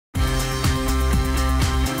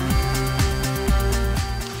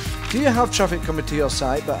Do you have traffic coming to your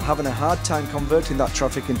site but having a hard time converting that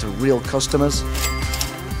traffic into real customers?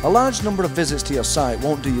 A large number of visits to your site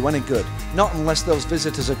won't do you any good, not unless those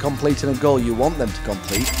visitors are completing a goal you want them to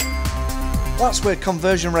complete. That's where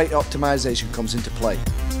conversion rate optimization comes into play.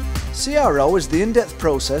 CRO is the in-depth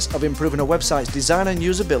process of improving a website's design and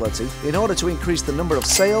usability in order to increase the number of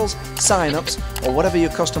sales, sign-ups, or whatever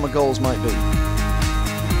your customer goals might be.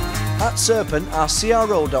 At Serpent, our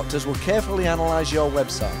CRO doctors will carefully analyse your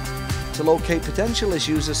website to locate potential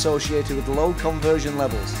issues associated with low conversion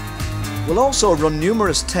levels. We'll also run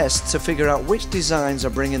numerous tests to figure out which designs are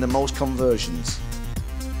bringing the most conversions.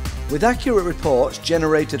 With accurate reports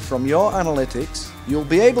generated from your analytics, you'll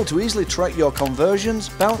be able to easily track your conversions,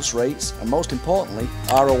 bounce rates, and most importantly,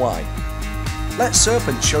 ROI. Let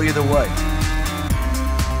Serpent show you the way.